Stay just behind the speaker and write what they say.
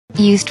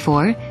used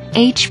for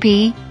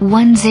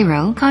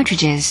HP10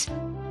 cartridges.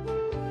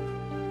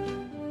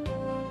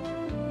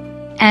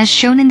 As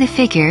shown in the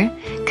figure,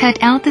 cut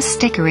out the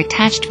sticker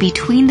attached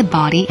between the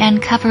body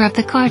and cover of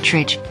the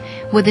cartridge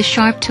with a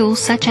sharp tool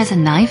such as a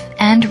knife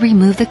and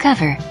remove the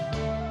cover.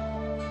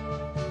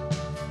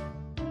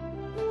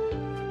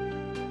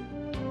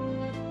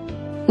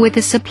 With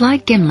a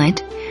supplied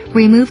gimlet,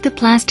 remove the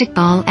plastic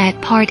ball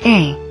at part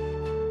A.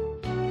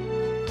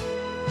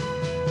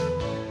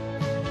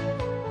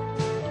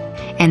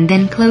 And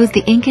then close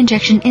the ink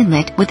injection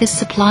inlet with a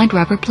supplied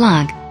rubber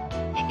plug.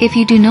 If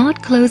you do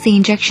not close the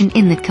injection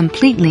inlet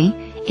completely,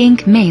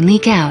 ink may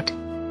leak out.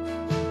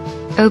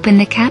 Open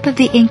the cap of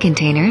the ink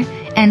container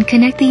and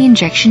connect the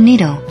injection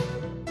needle.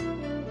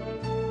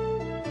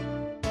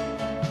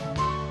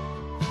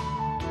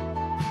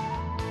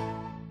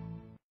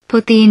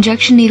 Put the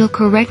injection needle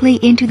correctly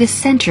into the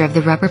center of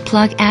the rubber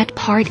plug at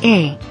part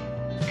A.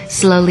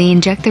 Slowly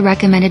inject the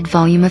recommended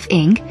volume of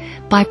ink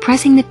by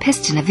pressing the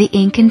piston of the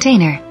ink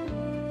container.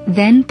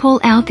 Then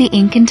pull out the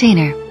ink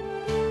container.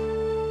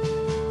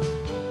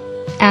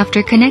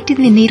 After connecting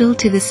the needle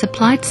to the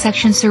supplied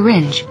suction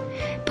syringe,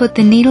 put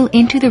the needle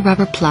into the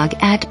rubber plug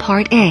at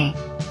part A.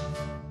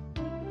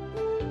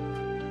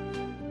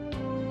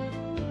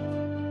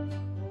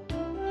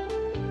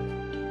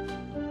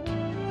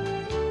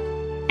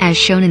 As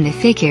shown in the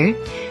figure,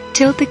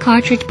 tilt the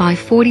cartridge by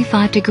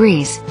 45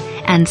 degrees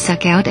and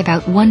suck out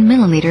about 1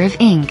 milliliter of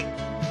ink.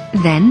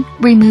 Then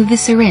remove the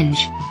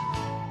syringe.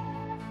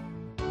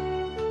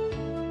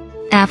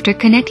 After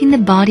connecting the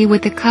body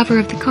with the cover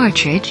of the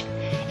cartridge,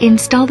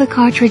 install the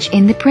cartridge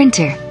in the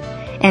printer,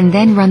 and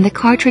then run the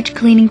cartridge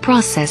cleaning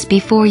process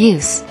before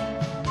use.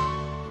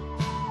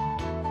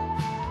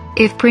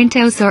 If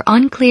printouts are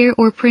unclear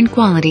or print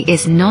quality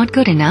is not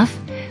good enough,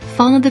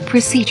 follow the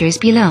procedures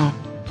below.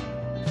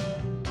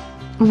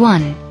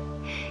 1.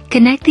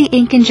 Connect the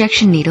ink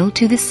injection needle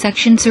to the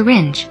suction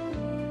syringe.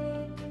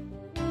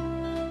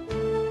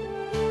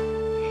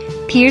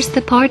 Pierce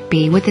the part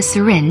B with the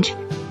syringe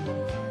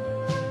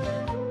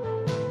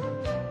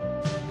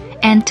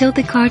and tilt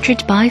the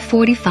cartridge by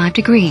 45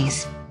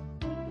 degrees.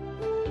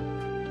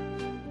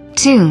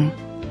 2.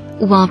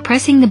 While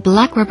pressing the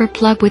black rubber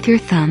plug with your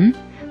thumb,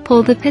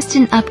 pull the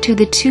piston up to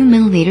the 2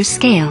 milliliter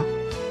scale.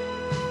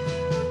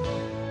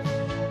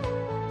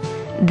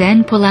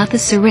 Then pull out the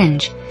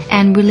syringe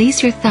and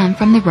release your thumb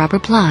from the rubber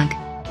plug.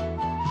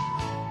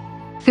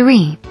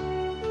 3.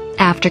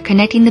 After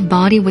connecting the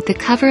body with the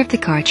cover of the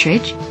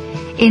cartridge,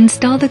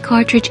 install the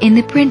cartridge in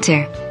the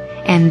printer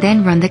and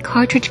then run the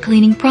cartridge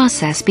cleaning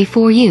process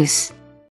before use.